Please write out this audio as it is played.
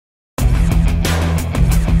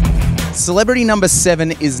Celebrity number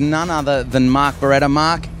 7 is none other than Mark Beretta.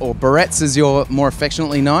 Mark, or Beretts as you're more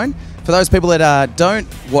affectionately known. For those people that don't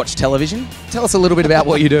watch television, tell us a little bit about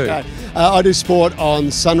what you do. Okay. I do sport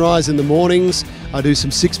on Sunrise in the mornings. I do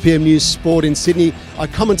some 6 p.m. news sport in Sydney. I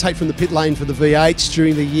commentate from the pit lane for the V8s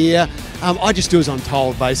during the year. I just do as I'm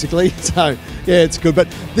told, basically. So, yeah, it's good.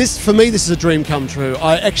 But for me, this is a dream come true.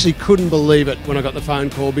 I actually couldn't believe it when I got the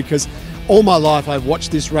phone call, because all my life I've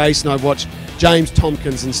watched this race, and I've watched James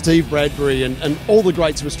Tompkins and Steve Bradbury and all the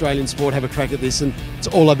greats of Australian sport have a crack at this, and it's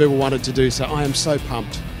all I've ever wanted to do. So I am so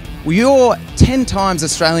pumped. Well, you're 10 times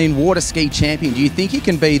Australian water ski champion. Do you think you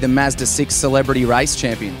can be the Mazda6 Celebrity race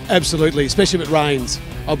champion? Absolutely, especially if it rains.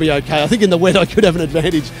 I'll be okay. I think in the wet I could have an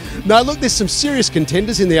advantage. No, look, there's some serious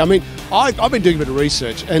contenders in there. I mean, I've been doing a bit of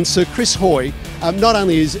research, and Sir Chris Hoy, not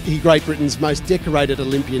only is he Great Britain's most decorated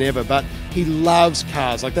Olympian ever, but he loves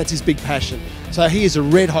cars. Like, that's his big passion. So he is a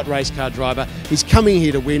red-hot race car driver. He's coming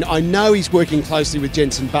here to win. I know he's working closely with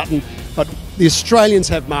Jenson Button, but the Australians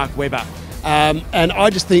have Mark Webber. And I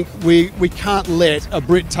just think we can't let a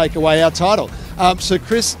Brit take away our title. So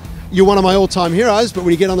Chris, you're one of my all-time heroes, but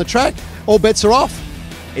when you get on the track, all bets are off.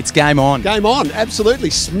 It's game on. Game on, absolutely.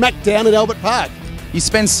 Smack down at Albert Park. You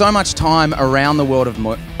spend so much time around the world of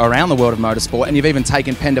motorsport, and you've even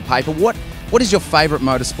taken pen to paper. What is your favourite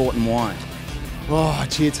motorsport and why? Oh,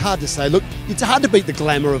 gee, it's hard to say. Look, it's hard to beat the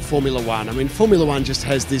glamour of Formula One. I mean, Formula One just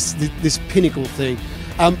has this pinnacle thing.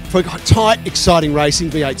 For tight, exciting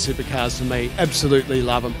racing, V8 supercars for me, absolutely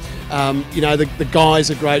love them. You know, the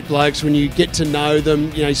guys are great blokes. When you get to know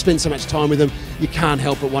them, you know, you spend so much time with them, you can't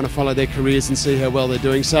help but want to follow their careers and see how well they're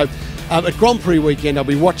doing. So at Grand Prix weekend, I'll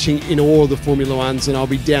be watching in awe of the Formula Ones, and I'll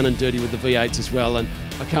be down and dirty with the V8s as well. And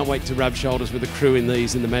I can't wait to rub shoulders with the crew in the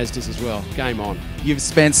Mazdas as well. Game on. You've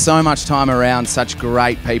spent so much time around such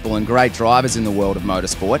great people and great drivers in the world of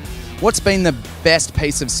motorsport. What's been the best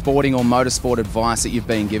piece of sporting or motorsport advice that you've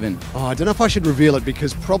been given? Oh, I don't know if I should reveal it,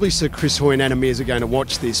 because probably Sir Chris Hoy and Anna Mears are going to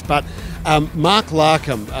watch this, but Mark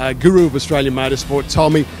Larkham, guru of Australian motorsport,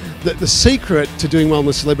 told me that the secret to doing well in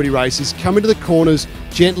the celebrity race is come into the corners,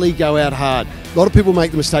 gently go out hard. A lot of people make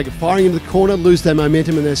the mistake of firing into the corner, lose their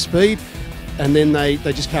momentum and their speed, and then they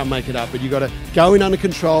just can't make it up. But you've got to go in under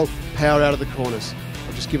control, power out of the corners.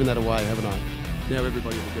 I've just given that away, haven't I? Now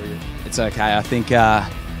everybody will do it. It's okay. I think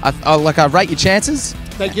I rate your chances.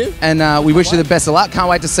 Thank you. And we wish you the best of luck. Can't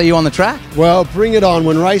wait to see you on the track. Well, bring it on.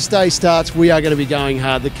 When race day starts, we are going to be going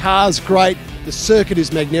hard. The car's great. The circuit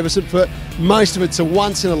is magnificent. For most of it's a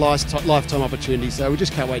once-in-a-lifetime opportunity. So we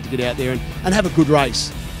just can't wait to get out there and have a good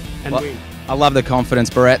race and win. I love the confidence,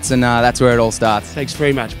 Beretts, and that's where it all starts. Thanks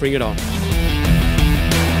very much. Bring it on.